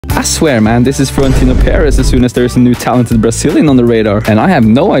I swear, man, this is Florentino Perez as soon as there's a new talented Brazilian on the radar. And I have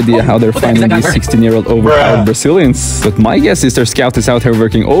no idea how they're finding these 16-year-old overpowered Brazilians. But my guess is their scout is out here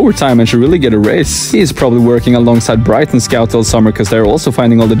working overtime and should really get a raise. He's probably working alongside Brighton scout all summer because they're also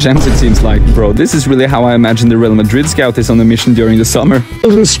finding all the gems, it seems like. Bro, this is really how I imagine the Real Madrid scout is on a mission during the summer.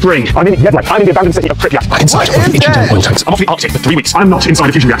 Spring. I'm in the abandoned city of Pripyat. I'm inside of the ancient oil tanks. I'm off the Arctic for 3 weeks. I'm not inside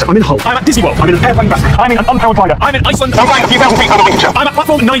a fusion reactor. I'm in Hull. I'm at Disney World. I'm in an airplane battery. I'm in an unpowered glider. I'm in Iceland. I'm flying a few thousand feet over the picture. I'm at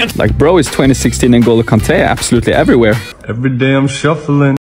platform 9. Like, bro, is 2016 N'Golo Kanté absolutely everywhere. Every day I'm shuffling.